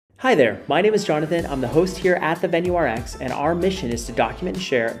Hi there, my name is Jonathan. I'm the host here at the Venue RX, and our mission is to document and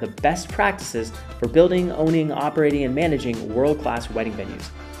share the best practices for building, owning, operating, and managing world-class wedding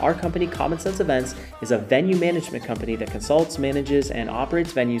venues. Our company, Common Sense Events, is a venue management company that consults, manages, and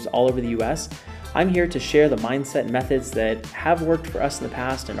operates venues all over the US. I'm here to share the mindset and methods that have worked for us in the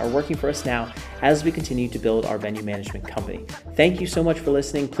past and are working for us now as we continue to build our venue management company. Thank you so much for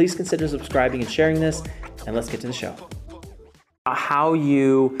listening. Please consider subscribing and sharing this, and let's get to the show. How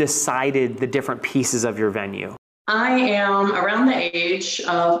you decided the different pieces of your venue. I am around the age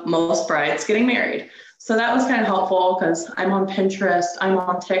of most brides getting married. So that was kind of helpful because I'm on Pinterest, I'm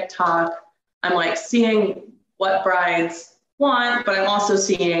on TikTok. I'm like seeing what brides want, but I'm also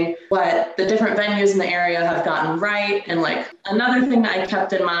seeing what the different venues in the area have gotten right. And like another thing that I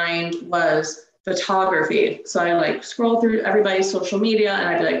kept in mind was photography. So I like scroll through everybody's social media and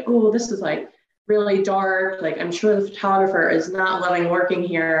I'd be like, oh, this is like really dark. Like I'm sure the photographer is not loving working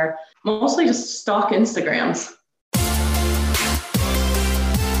here. Mostly just stock Instagrams.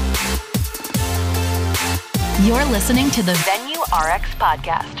 You're listening to the Venue RX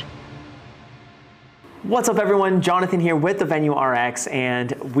podcast. What's up, everyone? Jonathan here with the Venue RX,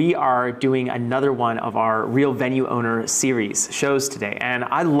 and we are doing another one of our Real Venue Owner series shows today. And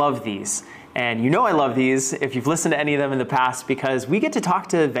I love these. And you know I love these if you've listened to any of them in the past, because we get to talk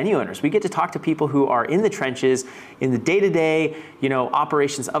to venue owners. We get to talk to people who are in the trenches, in the day-to-day,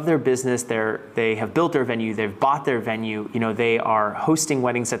 operations of their business. They have built their venue, they've bought their venue, they are hosting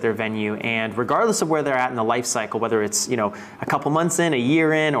weddings at their venue. And regardless of where they're at in the life cycle, whether it's, a couple months in, a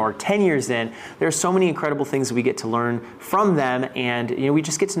year in, or 10 years in, there's so many incredible things that we get to learn from them. And, we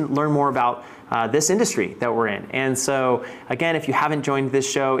just get to learn more about this industry that we're in. And so again, if you haven't joined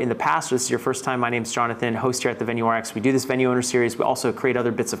this show in the past, or this is your first time, my name is Jonathan, host here at the Venue RX. We do this Venue Owner series. We also create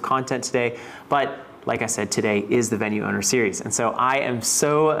other bits of content today, but like I said, today is the Venue Owner series. And so I am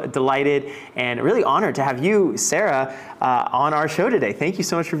so delighted and really honored to have you, Sarah, on our show today. Thank you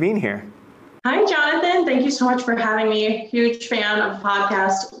so much for being here. Hi, Jonathan. Thank you so much for having me. Huge fan of the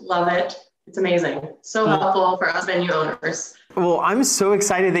podcast. Love it. It's amazing. So helpful for us venue owners. Well, I'm so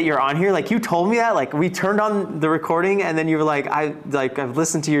excited that you're on here. Like you told me that, like we turned on the recording and then you were like, I've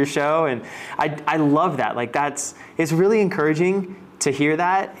listened to your show, and I love that. Like it's really encouraging to hear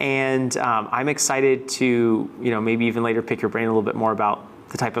that. And I'm excited to, maybe even later pick your brain a little bit more about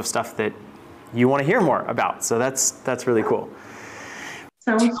the type of stuff that you want to hear more about. So that's really cool.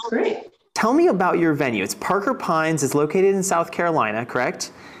 Sounds great. Tell me about your venue. It's Parker Pines. It's located in South Carolina,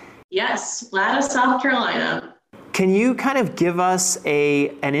 correct? Yes, Atlanta, South Carolina. Can you kind of give us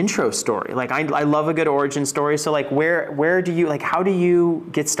an intro story? Like I love a good origin story. So like where do you, like how do you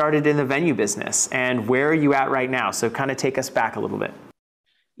get started in the venue business, and where are you at right now? So kind of take us back a little bit.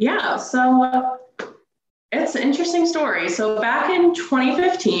 Yeah, so it's an interesting story. So back in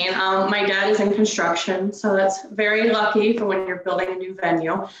 2015, my dad is in construction. So that's very lucky for when you're building a new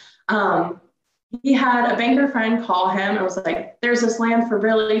venue. He had a banker friend call him and was like, there's this land for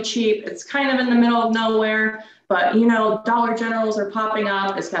really cheap. It's kind of in the middle of nowhere, but Dollar Generals are popping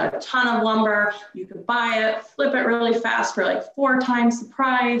up. It's got a ton of lumber. You can buy it, flip it really fast for like 4 times the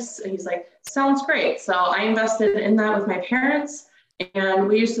price. And he's like, sounds great. So I invested in that with my parents, and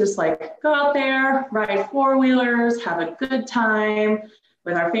we used to just like go out there, ride 4-wheelers, have a good time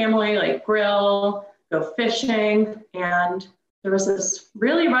with our family, like grill, go fishing. And there was this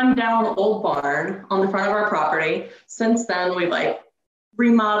really rundown old barn on the front of our property. Since then, we've like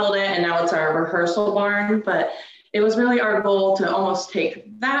remodeled it, and now it's our rehearsal barn. But it was really our goal to almost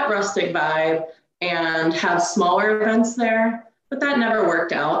take that rustic vibe and have smaller events there, but that never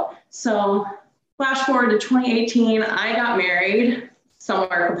worked out. So flash forward to 2018, I got married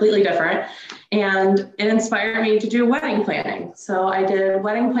somewhere completely different, and it inspired me to do wedding planning. So I did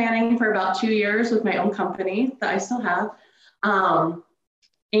wedding planning for about 2 years with my own company that I still have.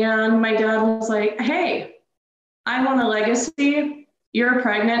 And my dad was like, hey, I want a legacy. You're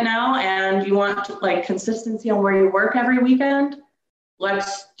pregnant now and you want like consistency on where you work every weekend.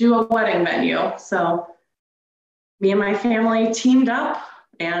 Let's do a wedding venue. So me and my family teamed up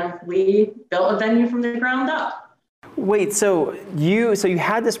and we built a venue from the ground up. Wait, so you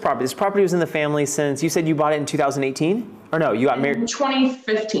had this property. This property was in the family since, you said you bought it in 2018? Or no, you got married? In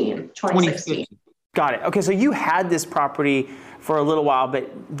 2015, 2016. Got it. Okay, so you had this property for a little while,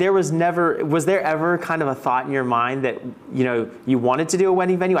 but was there ever kind of a thought in your mind that, you wanted to do a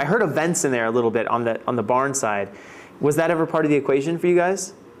wedding venue? I heard events in there a little bit on the barn side. Was that ever part of the equation for you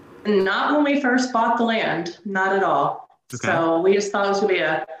guys? Not when we first bought the land, not at all. Okay. So we just thought it was going to be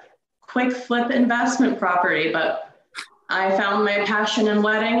a quick flip investment property, but I found my passion in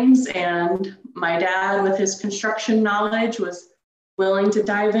weddings, and my dad with his construction knowledge was willing to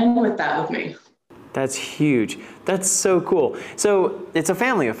dive in with that with me. That's huge. That's so cool. So it's a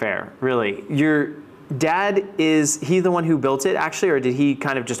family affair, really. Your dad, is he the one who built it actually, or did he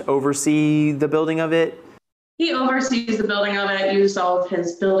kind of just oversee the building of it? He oversees the building of it, used all of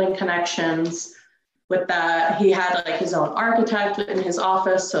his building connections with that. He had like his own architect in his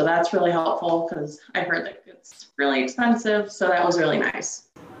office, so that's really helpful because I heard that it's really expensive, so that was really nice.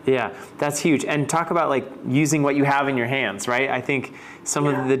 Yeah, that's huge. And talk about like using what you have in your hands, right? I think some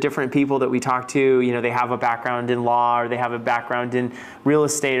of the different people that we talk to, you know, they have a background in law or they have a background in real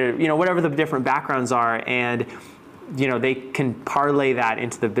estate or, you know, whatever the different backgrounds are. And, you know, they can parlay that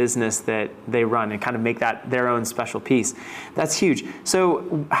into the business that they run and kind of make that their own special piece. That's huge.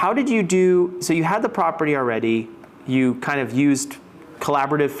 So how did you do, so you had the property already, you kind of used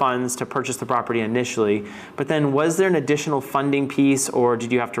collaborative funds to purchase the property initially, but then was there an additional funding piece, or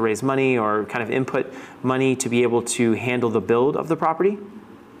did you have to raise money or kind of input money to be able to handle the build of the property?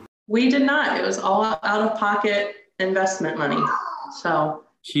 We did not. It was all out of pocket investment money. So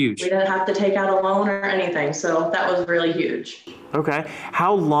huge. We didn't have to take out a loan or anything. So that was really huge. Okay.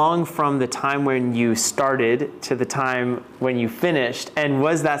 How long from the time when you started to the time when you finished? And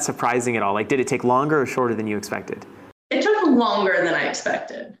was that surprising at all? Like, did it take longer or shorter than you expected? It took longer than I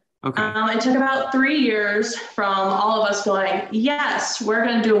expected. Okay. It took about 3 years from all of us going, yes, we're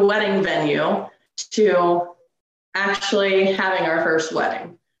going to do a wedding venue, to actually having our first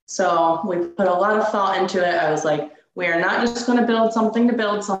wedding. So we put a lot of thought into it. I was like, we are not just going to build something,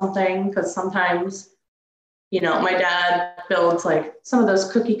 because sometimes, you know, my dad builds like some of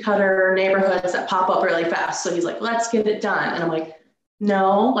those cookie cutter neighborhoods that pop up really fast. So he's like, let's get it done. And I'm like,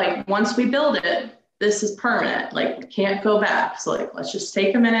 no, like once we build it, this is permanent. Like we can't go back. So like, let's just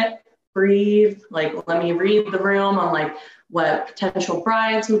take a minute, breathe. Like, let me read the room on like what potential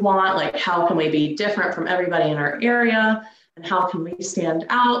brides we want. Like, how can we be different from everybody in our area? And how can we stand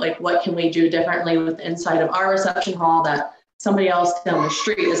out? Like, what can we do differently with the inside of our reception hall that somebody else down the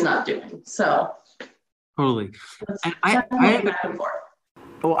street is not doing? So totally. I back and forth.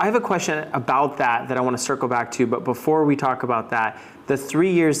 Well, I have a question about that I want to circle back to, but before we talk about that, the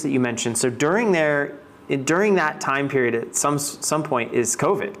 3 years that you mentioned, so during that time period at some point is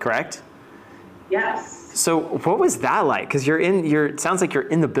COVID, correct? Yes. So what was that like? Because it sounds like you're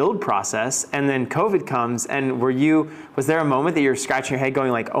in the build process and then COVID comes, and was there a moment that you're scratching your head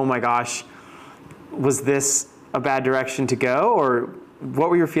going like, oh my gosh, was this a bad direction to go? Or what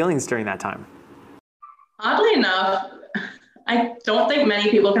were your feelings during that time? Oddly enough, I don't think many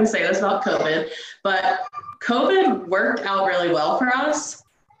people can say this about COVID, but COVID worked out really well for us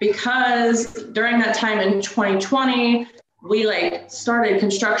because during that time in 2020, we like started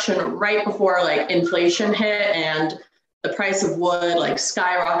construction right before like inflation hit and the price of wood like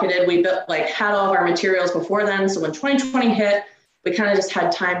skyrocketed. We had all of our materials before then. So when 2020 hit, we kind of just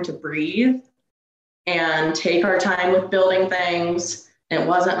had time to breathe and take our time with building things. And it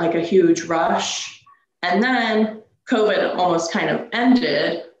wasn't like a huge rush. And then COVID almost kind of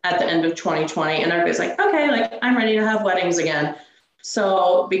ended at the end of 2020. And everybody's like, okay, like I'm ready to have weddings again.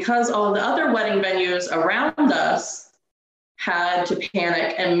 So because all the other wedding venues around us had to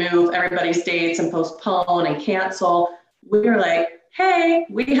panic and move everybody's dates and postpone and cancel, we were like, hey,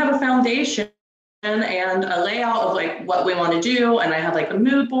 we have a foundation and a layout of like what we want to do. And I have like a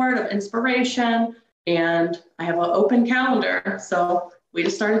mood board of inspiration and I have an open calendar. So we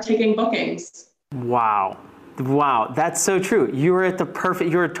just started taking bookings. Wow. That's so true. You were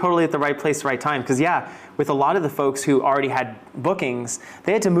totally at the right place, right time. Because with a lot of the folks who already had bookings,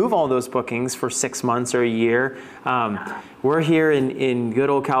 they had to move all those bookings for 6 months or a year. We're here in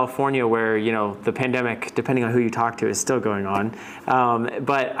good old California where, you know, the pandemic, depending on who you talk to, is still going on.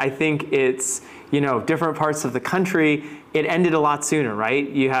 But I think it's, you know, different parts of the country, it ended a lot sooner, right?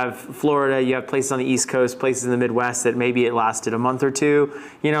 You have Florida, you have places on the East Coast, places in the Midwest that maybe it lasted a month or two,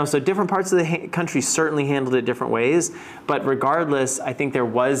 you know, so different parts of the country certainly handled it different ways. But regardless, I think there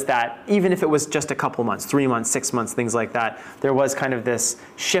was that, even if it was just a couple months, 3 months, 6 months, things like that, there was kind of this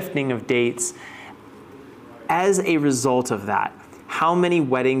shifting of dates. As a result of that, how many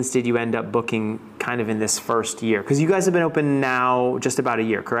weddings did you end up booking kind of in this first year? Because you guys have been open now just about a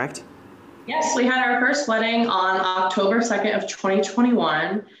year, correct? Yes, we had our first wedding on October 2nd of 2021.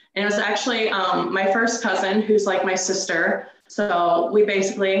 And it was actually my first cousin, who's like my sister. So we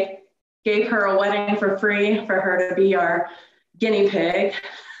basically gave her a wedding for free for her to be our guinea pig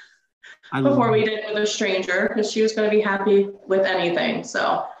before we did it with a stranger, because she was going to be happy with anything.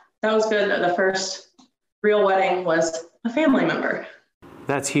 So that was good that the first real wedding was a family member.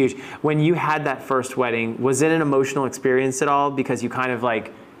 That's huge. When you had that first wedding, was it an emotional experience at all? Because you kind of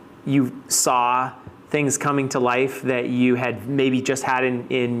like, you saw things coming to life that you had maybe just had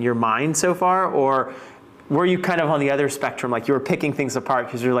in your mind so far? Or were you kind of on the other spectrum, like you were picking things apart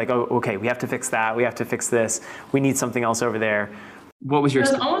because you're like, oh, okay, we have to fix that, we have to fix this, we need something else over there. What was your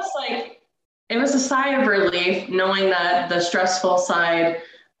experience? It was almost like, it was a sigh of relief knowing that the stressful side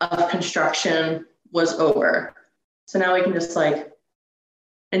of construction was over. So now we can just like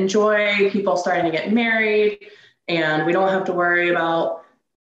enjoy people starting to get married, and we don't have to worry about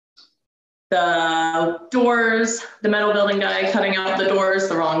the doors, the metal building guy cutting out the doors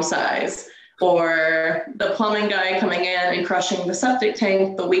the wrong size, or the plumbing guy coming in and crushing the septic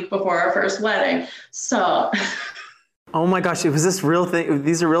tank the week before our first wedding. So. Oh my gosh, was this real thing?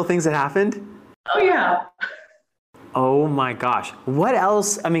 These are real things that happened? Oh yeah. Oh my gosh. What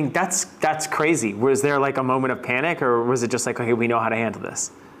else? I mean, that's crazy. Was there like a moment of panic, or was it just like, okay, we know how to handle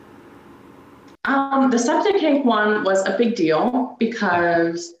this? The septic tank one was a big deal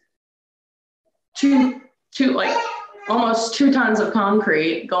because almost 2 tons of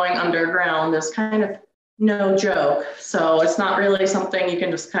concrete going underground is kind of no joke. So it's not really something you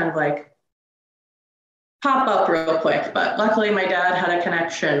can just kind of like pop up real quick. But luckily my dad had a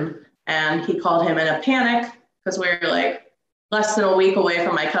connection, and he called him in a panic because we were like less than a week away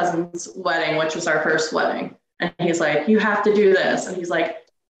from my cousin's wedding, which was our first wedding. And he's like, you have to do this. And he's like,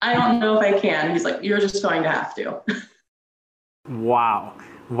 I don't know if I can. He's like, you're just going to have to. Wow.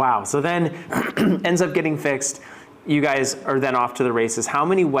 So then ends up getting fixed. You guys are then off to the races. How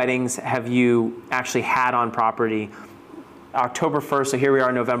many weddings have you actually had on property? October 1st, so here we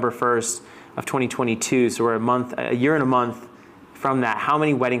are, November 1st of 2022. So we're a year and a month from that. How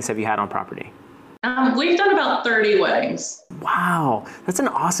many weddings have you had on property? We've done about 30 weddings. Wow, that's an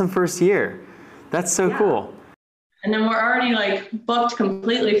awesome first year. That's so cool. And then we're already like booked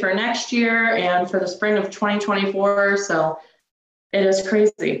completely for next year and for the spring of 2024. So it is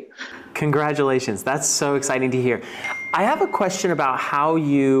crazy. Congratulations. That's so exciting to hear. I have a question about how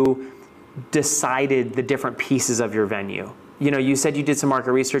you decided the different pieces of your venue. You know, you said you did some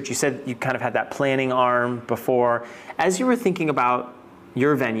market research. You said you kind of had that planning arm before. As you were thinking about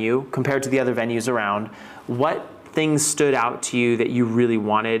your venue compared to the other venues around, what things stood out to you that you really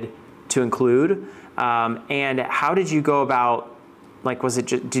wanted to include? And how did you go about, like,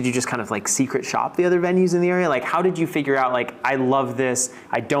 did you just kind of like secret shop the other venues in the area? Like, how did you figure out, like, I love this,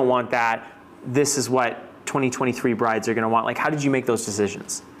 I don't want that, this is what 2023 brides are going to want? Like, how did you make those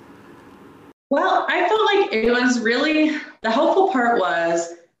decisions? Well, I felt like it was really, the helpful part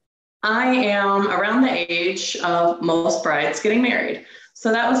was I am around the age of most brides getting married.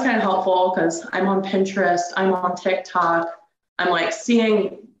 So that was kind of helpful because I'm on Pinterest, I'm on TikTok, I'm like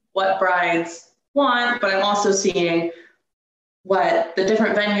seeing what brides want, but I'm also seeing what the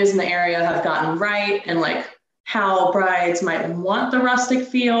different venues in the area have gotten right, and like how brides might want the rustic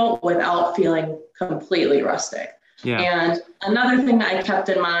feel without feeling completely rustic. Yeah. And another thing that I kept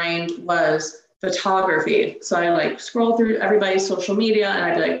in mind was photography. So I like scroll through everybody's social media and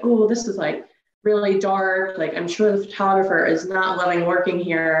I'd be like, oh, this is like really dark. Like, I'm sure the photographer is not loving working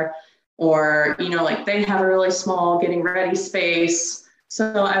here, or, you know, like they have a really small getting ready space.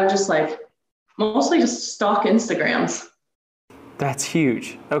 So I would just like mostly just stalk Instagrams. That's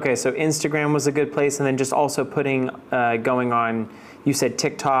huge. Okay, so Instagram was a good place, and then just also putting, going on, you said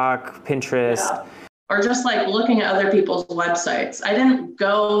TikTok, Pinterest. Yeah. Or just like looking at other people's websites. I didn't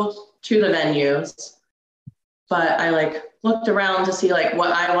go to the venues, but I like looked around to see like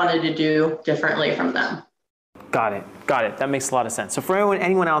what I wanted to do differently from them. Got it. That makes a lot of sense. So for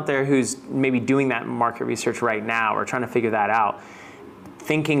anyone out there who's maybe doing that market research right now or trying to figure that out,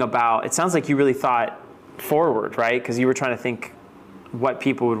 thinking about, it sounds like you really thought forward, right? Because you were trying to think what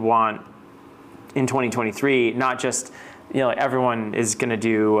people would want in 2023, not just, you know, everyone is going to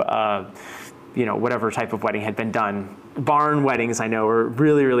do, you know, whatever type of wedding had been done. Barn weddings, I know, were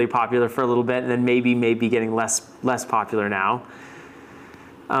really, really popular for a little bit, and then maybe getting less popular now.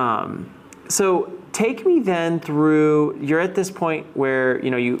 So take me then through, you're at this point where,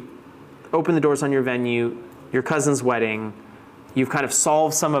 you know, you open the doors on your venue, your cousin's wedding, you've kind of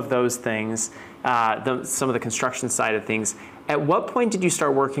solved some of those things, some of the construction side of things. At what point did you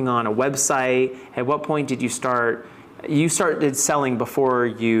start working on a website? At what point did you started selling before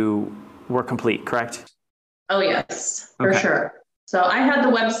you were complete, correct? Oh yes, for sure. So I had the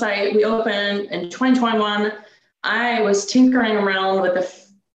website, we opened in 2021. I was tinkering around with the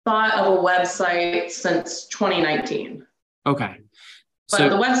thought of a website since 2019. Okay. But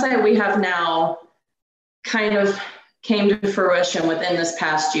the website we have now kind of came to fruition within this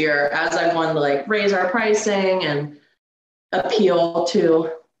past year as I wanted to like raise our pricing and appeal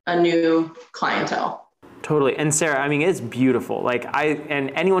to a new clientele. Totally. And Sarah, I mean, it's beautiful. Like and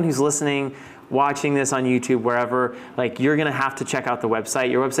anyone who's listening watching this on YouTube, wherever, like you're going to have to check out the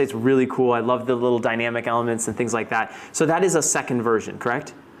website. Your website's really cool. I love the little dynamic elements and things like that. So that is a second version,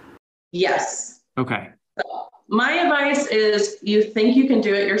 correct? Yes. Okay. So my advice is you think you can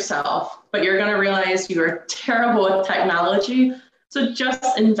do it yourself, but you're going to realize you are terrible with technology. So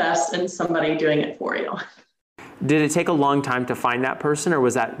just invest in somebody doing it for you. Did it take a long time to find that person, or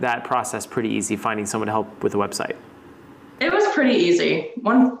was that process pretty easy, finding someone to help with the website? It was pretty easy.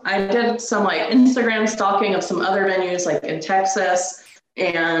 I did some like Instagram stalking of some other venues like in Texas,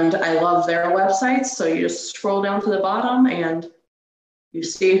 and I love their websites. So you just scroll down to the bottom and you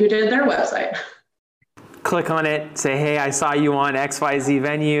see who did their website. Click on it, say, hey, I saw you on XYZ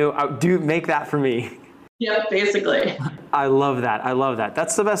venue. Make that for me. Yep, basically. I love that. I love that.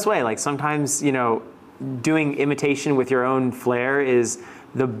 That's the best way. Like sometimes, doing imitation with your own flair is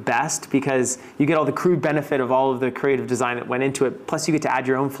the best because you get all the crude benefit of all of the creative design that went into it. Plus you get to add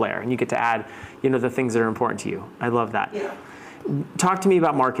your own flair and you get to add, the things that are important to you. I love that. Yeah. Talk to me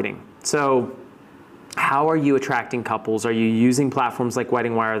about marketing. So how are you attracting couples? Are you using platforms like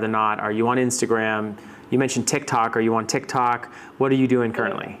Wedding Wire or The Knot? Are you on Instagram? You mentioned TikTok. Are you on TikTok? What are you doing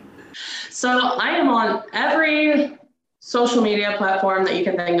currently? So I am on every social media platform that you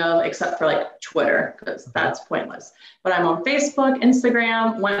can think of, except for like Twitter, because that's pointless. But I'm on Facebook,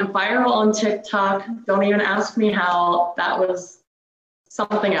 Instagram, went viral on TikTok. Don't even ask me how. That was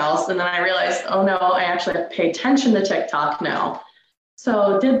something else. And then I realized, oh no, I actually have to pay attention to TikTok now.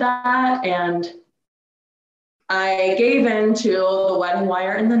 So did that, and I gave in to the Wedding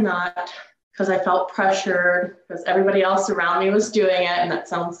Wire and The Knot because I felt pressured because everybody else around me was doing it, and that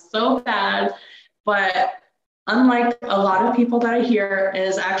sounds so bad. But unlike a lot of people that I hear, it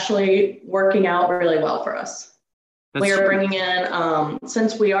is actually working out really well for us. We are bringing in,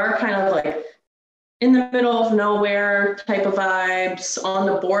 since we are kind of like in the middle of nowhere type of vibes, on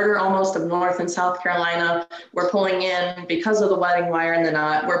the border almost of North and South Carolina, we're pulling in, because of the Wedding Wire and The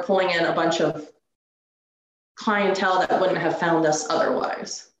Knot, we're pulling in a bunch of clientele that wouldn't have found us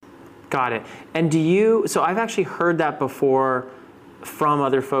otherwise. Got it. And so I've actually heard that before from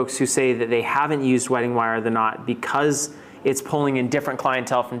other folks who say that they haven't used Wedding Wire or The Knot because it's pulling in different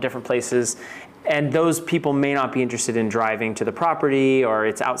clientele from different places, and those people may not be interested in driving to the property, or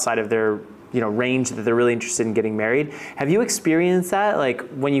it's outside of their range that they're really interested in getting married. Have you experienced that? Like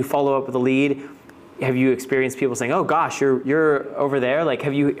when you follow up with a lead, have you experienced people saying, oh gosh, you're over there? Like,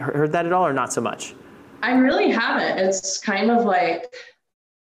 have you heard that at all, or not so much? I really haven't. It's kind of like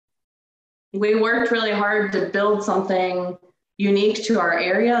we worked really hard to build something unique to our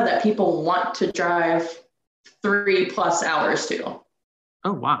area that people want to drive 3+ hours to.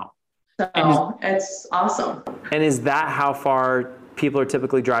 Oh, wow. So it's awesome. And is that how far people are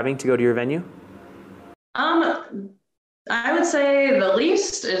typically driving to go to your venue? I would say the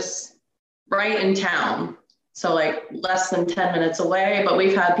least is right in town. So like less than 10 minutes away, but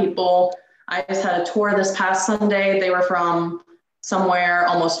we've had people, I just had a tour this past Sunday. They were from somewhere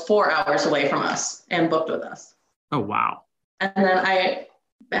almost 4 hours away from us and booked with us. Oh, wow. And then I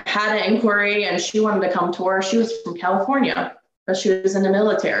had an inquiry and she wanted to come tour. She was from California, but she was in the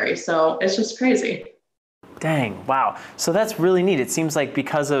military. So it's just crazy. Dang, wow. So that's really neat. It seems like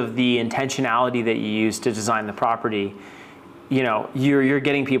because of the intentionality that you use to design the property, you're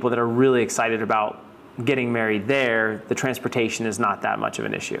getting people that are really excited about getting married there. The transportation is not that much of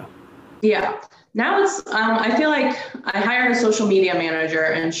an issue. Yeah. Now it's, I feel like I hired a social media manager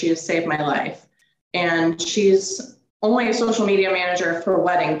and she has saved my life. And she's only a social media manager for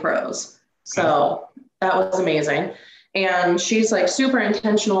wedding pros. So that was amazing. And she's like super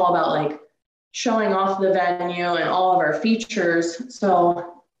intentional about like showing off the venue and all of our features.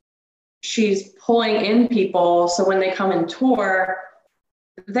 So she's pulling in people. So when they come and tour,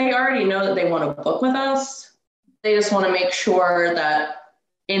 they already know that they want to book with us. They just want to make sure that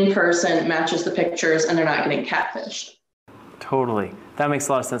in person matches the pictures and they're not getting catfished. Totally. That makes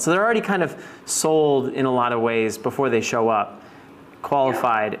a lot of sense. So they're already kind of sold in a lot of ways before they show up,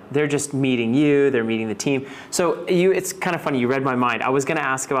 qualified. Yeah. They're just meeting you, they're meeting the team. So it's kind of funny, you read my mind. I was going to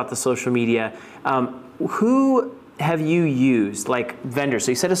ask about the social media. Who have you used, like vendors?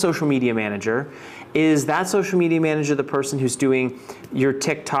 So you said a social media manager. Is that social media manager the person who's doing your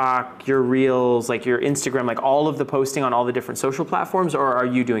TikTok, your Reels, like your Instagram, like all of the posting on all the different social platforms, or are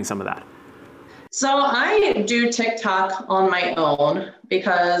you doing some of that? So I do TikTok on my own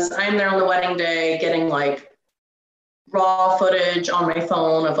because I'm there on the wedding day getting like raw footage on my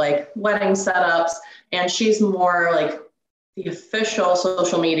phone of like wedding setups. And she's more like the official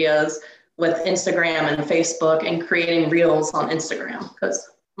social medias with Instagram and Facebook and creating Reels on Instagram because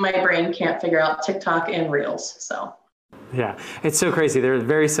my brain can't figure out TikTok and Reels. So Yeah, it's so crazy. They're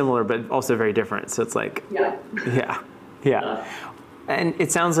very similar, but also very different. So it's like, Yeah. Yeah. And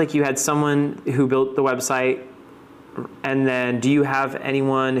it sounds like you had someone who built the website. And then do you have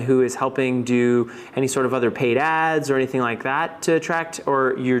anyone who is helping do any sort of other paid ads or anything like that to attract,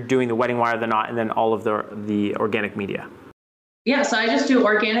 or you're doing the wedding wire, the knot, and then all of the organic media? Yeah, so I just do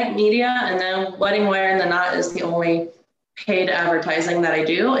organic media, and then wedding wire and the knot is the only paid advertising that I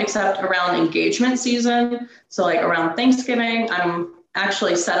do, except around engagement season. So like around Thanksgiving, I'm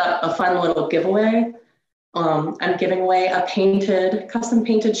actually set up a fun little giveaway. I'm giving away a custom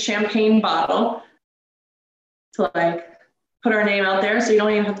painted champagne bottle to like put our name out there, so you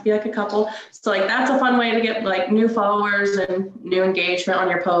don't even have to be like a couple. So like that's a fun way to get like new followers and new engagement on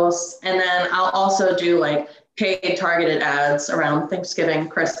your posts. And then I'll also do like paid targeted ads around Thanksgiving,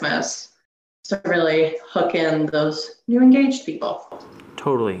 Christmas to really hook in those new engaged people.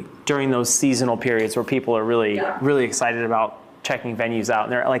 Totally. During those seasonal periods where people are really excited about checking venues out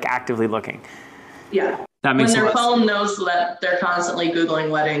and they're like actively looking. Yeah. That makes when their phone knows that they're constantly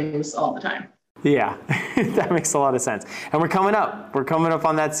Googling weddings all the time. Yeah, that makes a lot of sense. And we're coming up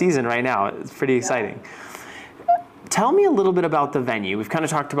on that season right now. It's pretty exciting. Tell me a little bit about the venue. We've kind of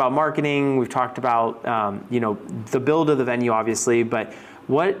talked about marketing. We've talked about, the build of the venue, obviously, but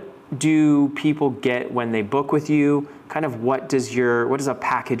what do people get when they book with you? Kind of what does a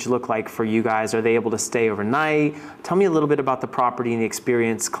package look like for you guys? Are they able to stay overnight? Tell me a little bit about the property and the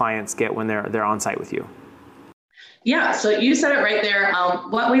experience clients get when they're on site with you. Yeah, so you said it right there.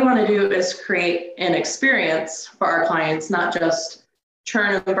 What we want to do is create an experience for our clients, not just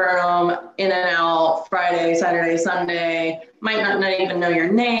churn and burn them in and out Friday, Saturday, Sunday, might not even know your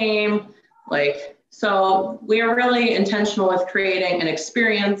name. So we are really intentional with creating an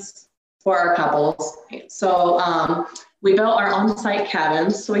experience for our couples. So we built our on-site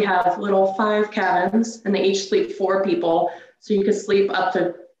cabins. So we have little 5 cabins and they each sleep 4 people. So you could sleep up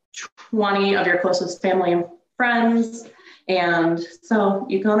to 20 of your closest family and friends. And so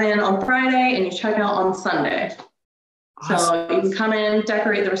you come in on Friday and you check out on Sunday. Awesome. So you can come in,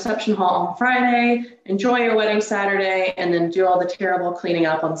 decorate the reception hall on Friday, enjoy your wedding Saturday, and then do all the terrible cleaning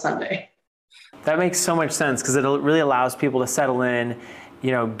up on Sunday. That makes so much sense because it really allows people to settle in,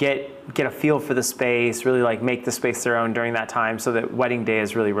 get a feel for the space, really like make the space their own during that time so that wedding day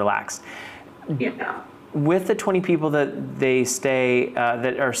is really relaxed. Yeah. With the 20 people that they stay on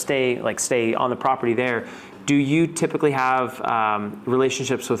the property there, do you typically have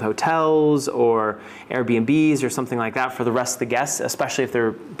relationships with hotels or Airbnbs or something like that for the rest of the guests, especially if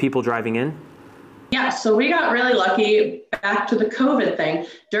they're people driving in? Yeah, so we got really lucky back to the COVID thing.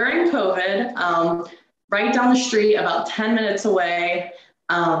 During COVID, right down the street, about 10 minutes away,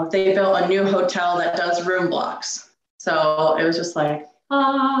 they built a new hotel that does room blocks. So it was just like,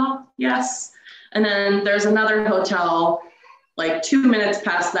 yes. And then there's another hotel like 2 minutes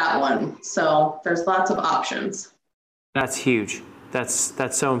past that one. So there's lots of options. That's huge. That's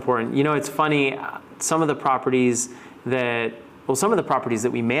so important. It's funny, some of the properties that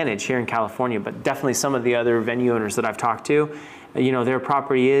we manage here in California, but definitely some of the other venue owners that I've talked to, their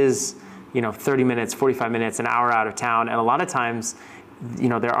property is, 30 minutes, 45 minutes, an hour out of town. And a lot of times,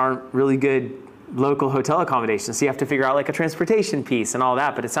 there aren't really good local hotel accommodations. So you have to figure out like a transportation piece and all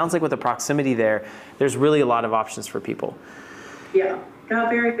that. But it sounds like with the proximity there's really a lot of options for people. Yeah, got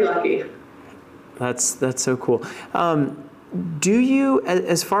very lucky. That's so cool. Do you,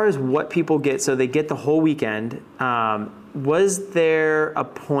 as far as what people get, so they get the whole weekend, was there a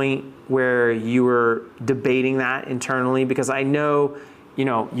point where you were debating that internally? Because I know,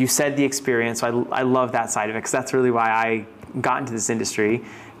 you said the experience. So I love that side of it because that's really why I got into this industry.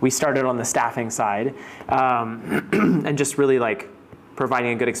 We started on the staffing side and just really like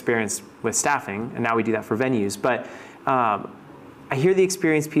providing a good experience with staffing. And now we do that for venues. But I hear the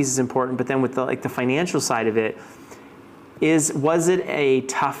experience piece is important, but then with the financial side of it, was it a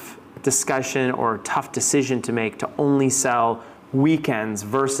tough discussion or tough decision to make to only sell weekends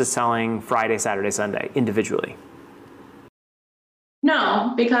versus selling Friday, Saturday, Sunday individually?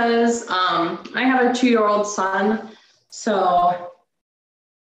 No, because I have a 2-year-old son, so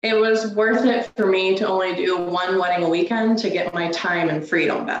it was worth it for me to only do one wedding a weekend to get my time and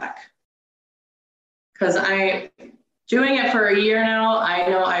freedom back. Because doing it for a year now, I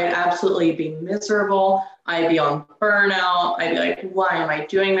know I'd absolutely be miserable. I'd be on burnout. I'd be like, why am I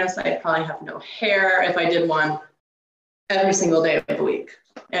doing this? I'd probably have no hair if I did one every single day of the week.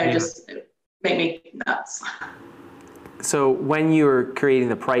 And it made me nuts. So when you were creating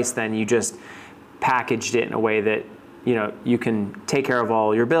the price, then you just packaged it in a way that, you can take care of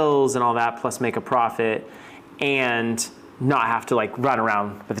all your bills and all that, plus make a profit and not have to like run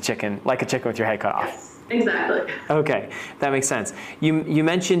around with like a chicken with your head cut off. Exactly. Okay, that makes sense. You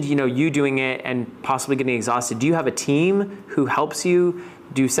mentioned, you doing it and possibly getting exhausted. Do you have a team who helps you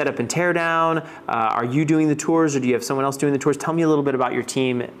do setup and tear down? Are you doing the tours, or do you have someone else doing the tours? Tell me a little bit about your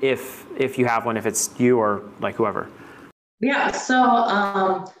team, if you have one, if it's you or like whoever. Yeah,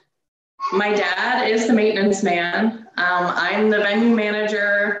 so my dad is the maintenance man. I'm the venue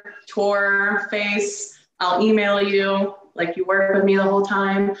manager, tour face. I'll email you, like you work with me the whole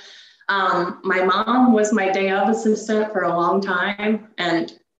time. My mom was my day of assistant for a long time,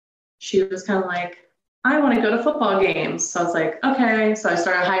 and she was kind of like, I want to go to football games. So I was like, okay. So I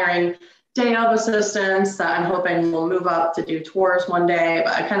started hiring day of assistants that I'm hoping will move up to do tours one day.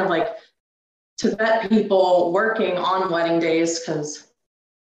 But I kind of like to vet people working on wedding days, because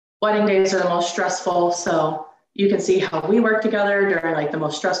wedding days are the most stressful. So you can see how we work together during like the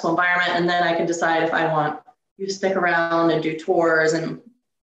most stressful environment. And then I can decide if I want you to stick around and do tours and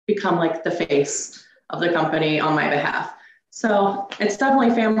become like the face of the company on my behalf. So it's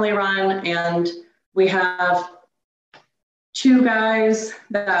definitely family run, and we have 2 guys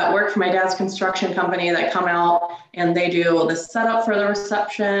that work for my dad's construction company that come out and they do the setup for the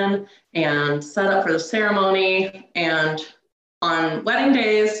reception and setup for the ceremony. And on wedding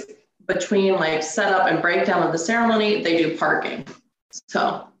days, between like setup and breakdown of the ceremony, they do parking.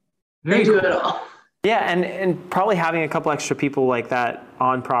 So they do it all. Yeah, and probably having a couple extra people like that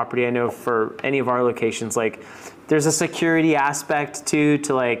on property. I know for any of our locations, like there's a security aspect to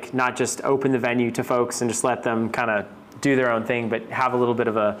like not just open the venue to folks and just let them kind of do their own thing, but have a little bit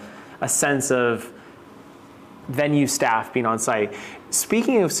of a sense of venue staff being on site.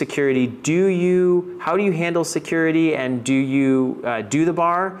 Speaking of security, how do you handle security, and do you do the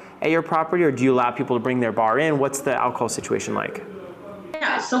bar at your property, or do you allow people to bring their bar in? What's the alcohol situation like?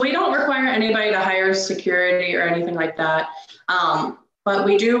 Yeah, so we don't require anybody to hire security or anything like that. But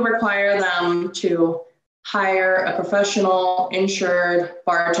we do require them to hire a professional insured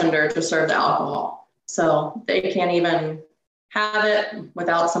bartender to serve the alcohol. So they can't even have it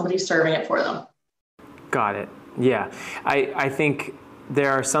without somebody serving it for them. Got it. Yeah. I think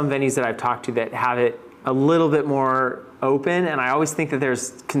there are some venues that I've talked to that have it a little bit more open, and I always think that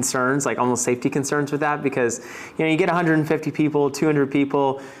there's concerns, like almost safety concerns with that, because you get 150 people, 200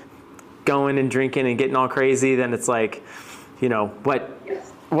 people going and drinking and getting all crazy, then it's like,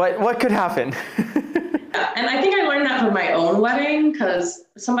 what could happen? Yeah, and I think I learned that from my own wedding, because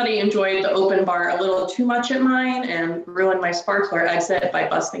somebody enjoyed the open bar a little too much at mine and ruined my sparkler exit by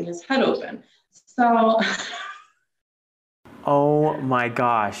busting his head open. So oh my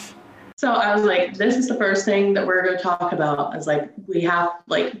gosh. So I was like, this is the first thing that we're going to talk about. I was like,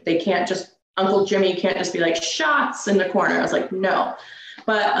 Uncle Jimmy can't just be like shots in the corner. I was like, no.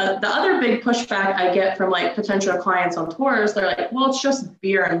 But the other big pushback I get from like potential clients on tours, they're like, well, it's just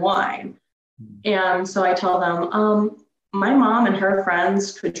beer and wine. And so I tell them, my mom and her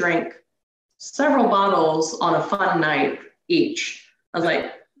friends could drink several bottles on a fun night each. I was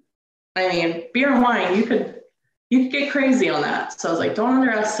like, beer and wine, you could get crazy on that. So I was like, don't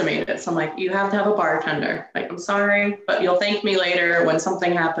underestimate it. So I'm like, you have to have a bartender. Like, I'm sorry, but you'll thank me later when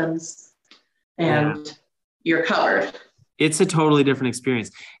something happens and you're covered. It's a totally different experience.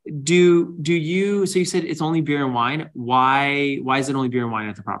 So you said it's only beer and wine. Why is it only beer and wine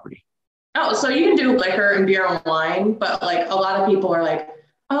at the property? Oh, so you can do liquor and beer and wine, but like a lot of people are like,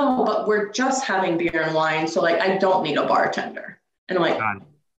 oh, but we're just having beer and wine. So like, I don't need a bartender. And I'm like,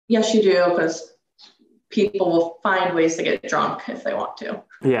 yes, you do, because people will find ways to get drunk if they want to.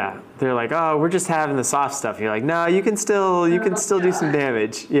 Yeah. They're like, oh, we're just having the soft stuff. You're like, no, you can still do some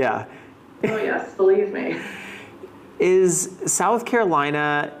damage. Yeah. Oh yes, believe me. Is South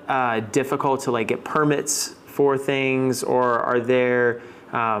Carolina difficult to like get permits for things, or are there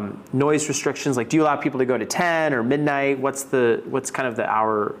noise restrictions? Like, do you allow people to go to 10 or midnight? What's kind of the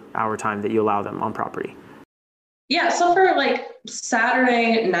hour time that you allow them on property? Yeah, so for like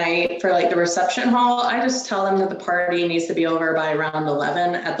Saturday night for like the reception hall, I just tell them that the party needs to be over by around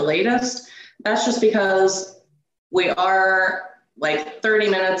 11 at the latest. That's just because we are like 30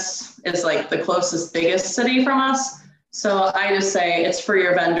 minutes is like the closest biggest city from us. So I just say it's for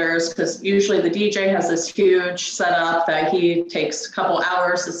your vendors, because usually the DJ has this huge setup that he takes a couple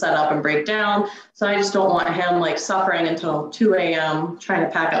hours to set up and break down. So I just don't want him like suffering until 2 a.m. trying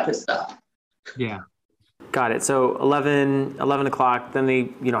to pack up his stuff. Yeah. Got it. So 11 o'clock, then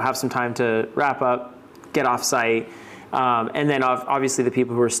they have some time to wrap up, get off site. And then obviously the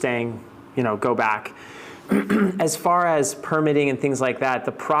people who are staying, go back. As far as permitting and things like that,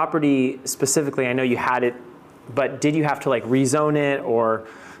 the property specifically, I know you had it, but did you have to like rezone it or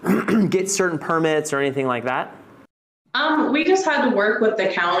get certain permits or anything like that? We just had to work with the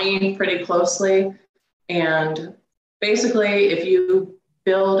county pretty closely. And basically, if you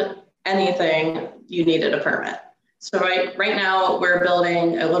build anything, you needed a permit. So right now we're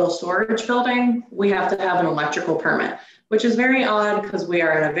building a little storage building. We have to have an electrical permit, which is very odd because we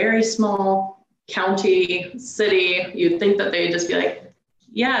are in a very small county, city. You'd think that they'd just be like,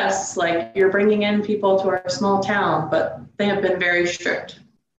 yes, like you're bringing in people to our small town, but they have been very strict,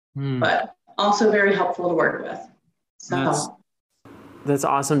 but also very helpful to work with. So that's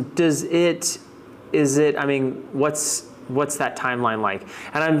awesome. I mean, what's that timeline like?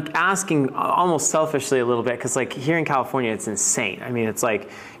 And I'm asking almost selfishly a little bit because like here in California, it's insane. I mean, it's like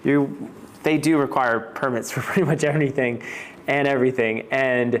they do require permits for pretty much everything and everything.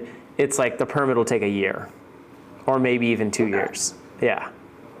 And it's like the permit will take a year or maybe even 2 years. Yeah.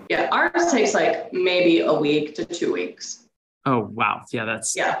 Yeah, ours takes like maybe a week to 2 weeks. Oh, wow. Yeah,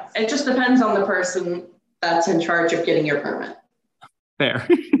 it just depends on the person that's in charge of getting your permit. Fair.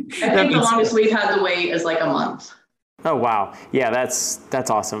 I think the longest we've had to wait is like a month. Oh, wow. Yeah, that's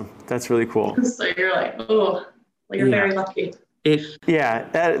awesome. That's really cool. So you're like, oh, well, you're very lucky.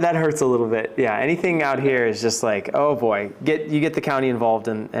 That hurts a little bit. Yeah, anything out here is just like, oh boy, you get the county involved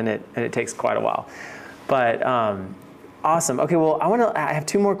and it takes quite a while. But awesome. Okay, well, I have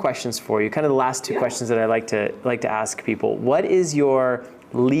 2 more questions for you. Kind of the last 2 questions that I like to ask people. What is your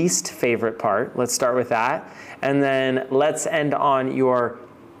least favorite part? Let's start with that, and then let's end on your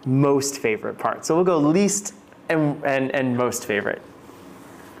most favorite part. So we'll go least and most favorite.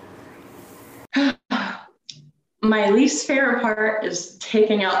 My least favorite part is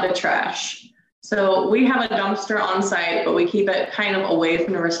taking out the trash. So we have a dumpster on site, but we keep it kind of away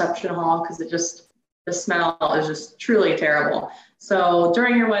from the reception hall because the smell is just truly terrible. So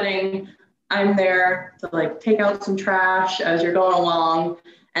during your wedding, I'm there to like take out some trash as you're going along.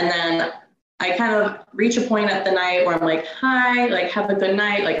 And then I kind of reach a point at the night where I'm like, hi, like have a good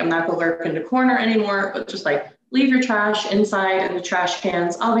night. Like I'm not gonna lurk in the corner anymore, but just like leave your trash inside in the trash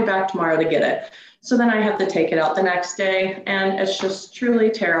cans. I'll be back tomorrow to get it. So then I have to take it out the next day. And it's just truly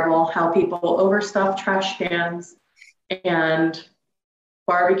terrible how people overstuff trash cans and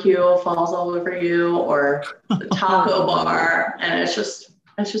barbecue falls all over you or the taco bar. And it's just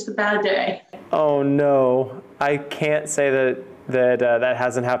a bad day. Oh no, I can't say that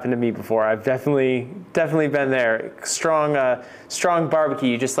hasn't happened to me before. I've definitely been there. Strong barbecue.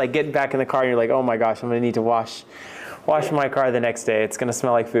 You just like get back in the car and you're like, oh my gosh, I'm gonna need to wash my car the next day. It's gonna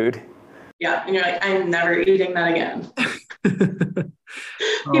smell like food. Yeah, and you're like, I'm never eating that again.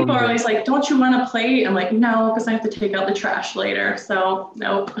 People are always like, don't you want a plate? I'm like, no, because I have to take out the trash later. So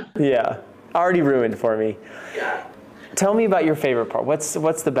nope. Yeah, already ruined for me. Yeah. Tell me about your favorite part. What's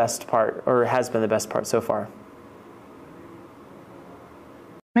the best part, or has been the best part so far?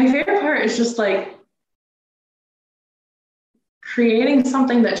 My favorite part is just like creating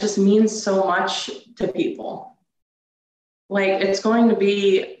something that just means so much to people. Like it's going to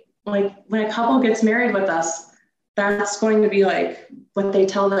be like when a couple gets married with us, that's going to be like what they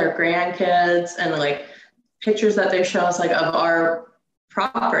tell their grandkids and like pictures that they show us like of our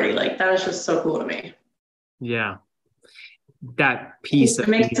property. Like that is just so cool to me. Yeah. That piece. It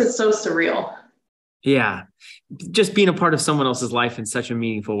makes it so surreal. Yeah. Just being a part of someone else's life in such a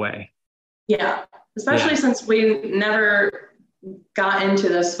meaningful way. Yeah. Especially since we never got into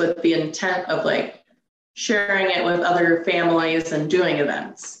this with the intent of like sharing it with other families and doing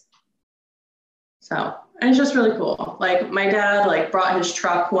events. So it's just really cool. Like my dad like brought his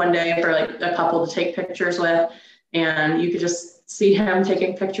truck one day for like a couple to take pictures with, and you could just see him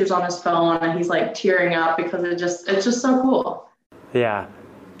taking pictures on his phone and he's like tearing up because it's just so cool. Yeah,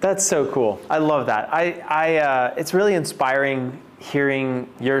 that's so cool. I love that. It's really inspiring hearing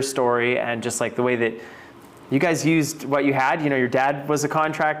your story and just like the way that you guys used what you had. You know, your dad was a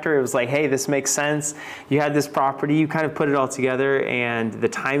contractor. It was like, hey, this makes sense. You had this property, you kind of put it all together, and the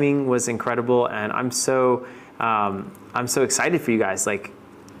timing was incredible. And I'm so excited for you guys. Like,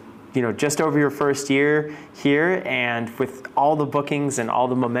 you know, just over your first year here, and with all the bookings and all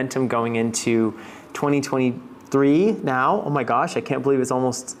the momentum going into 2023 now. Oh my gosh, I can't believe it's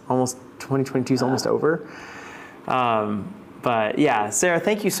almost 2022 is almost over. But yeah, Sarah,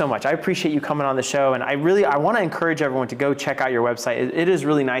 thank you so much. I appreciate you coming on the show, and I want to encourage everyone to go check out your website. It is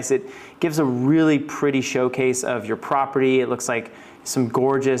really nice. It gives a really pretty showcase of your property. It looks like some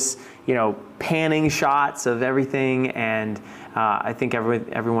gorgeous, you know, panning shots of everything, and I think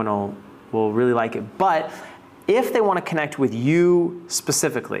everyone will really like it. But if they want to connect with you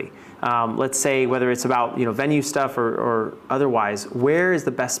specifically, let's say whether it's about, you know, venue stuff or otherwise, where is the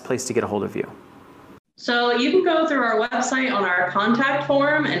best place to get a hold of you? So you can go through our website on our contact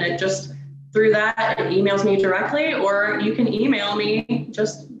form, and it emails me directly, or you can email me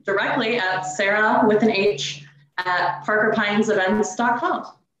just directly at Sarah with an H at parkerpinesevents.com.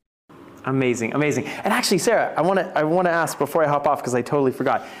 Amazing, amazing. And actually, Sarah, I want to ask before I hop off, because I totally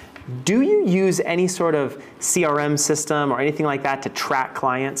forgot. Do you use any sort of CRM system or anything like that to track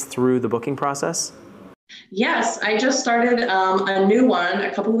clients through the booking process? Yes, I just started a new one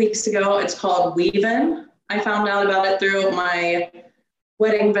a couple weeks ago. It's called Weavin. I found out about it through my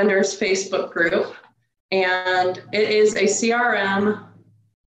wedding vendors Facebook group, and it is a CRM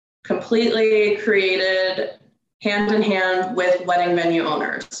completely created hand in hand with wedding venue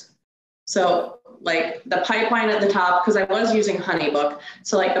owners. So like the pipeline at the top, because I was using Honeybook,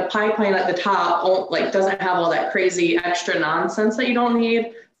 so like the pipeline at the top like doesn't have all that crazy extra nonsense that you don't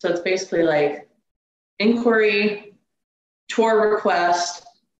need. So it's basically like inquiry, tour request,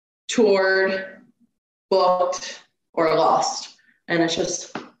 toured, booked, or lost. And it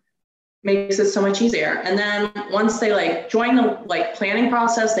just makes it so much easier. And then once they like join the like planning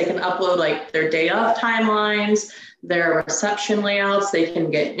process, they can upload like their day of timelines, their reception layouts, they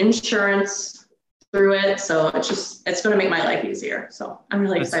can get insurance through it. So it's going to make my life easier. So I'm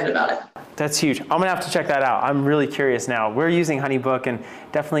really excited about it. That's huge. I'm going to have to check that out. I'm really curious now. We're using Honeybook, and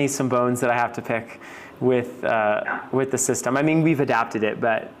definitely some bones that I have to pick with the system. I mean, we've adapted it,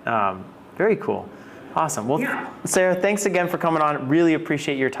 but very cool. Awesome. Well, yeah. Sarah, thanks again for coming on. Really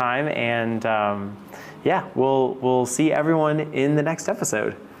appreciate your time. And yeah, we'll see everyone in the next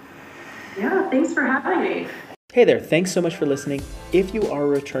episode. Yeah, thanks for having me. Hey there, thanks so much for listening. If you are a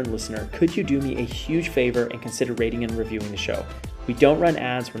return listener, could you do me a huge favor and consider rating and reviewing the show? We don't run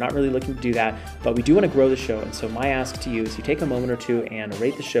ads, we're not really looking to do that, but we do want to grow the show. And so my ask to you is you take a moment or two and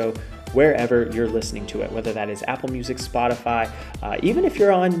rate the show wherever you're listening to it, whether that is Apple Music, Spotify, even if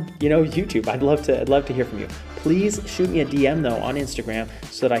you're on, YouTube. I'd love to hear from you. Please shoot me a DM though on Instagram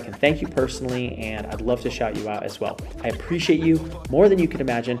so that I can thank you personally, and I'd love to shout you out as well. I appreciate you more than you can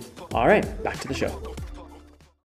imagine. All right, back to the show.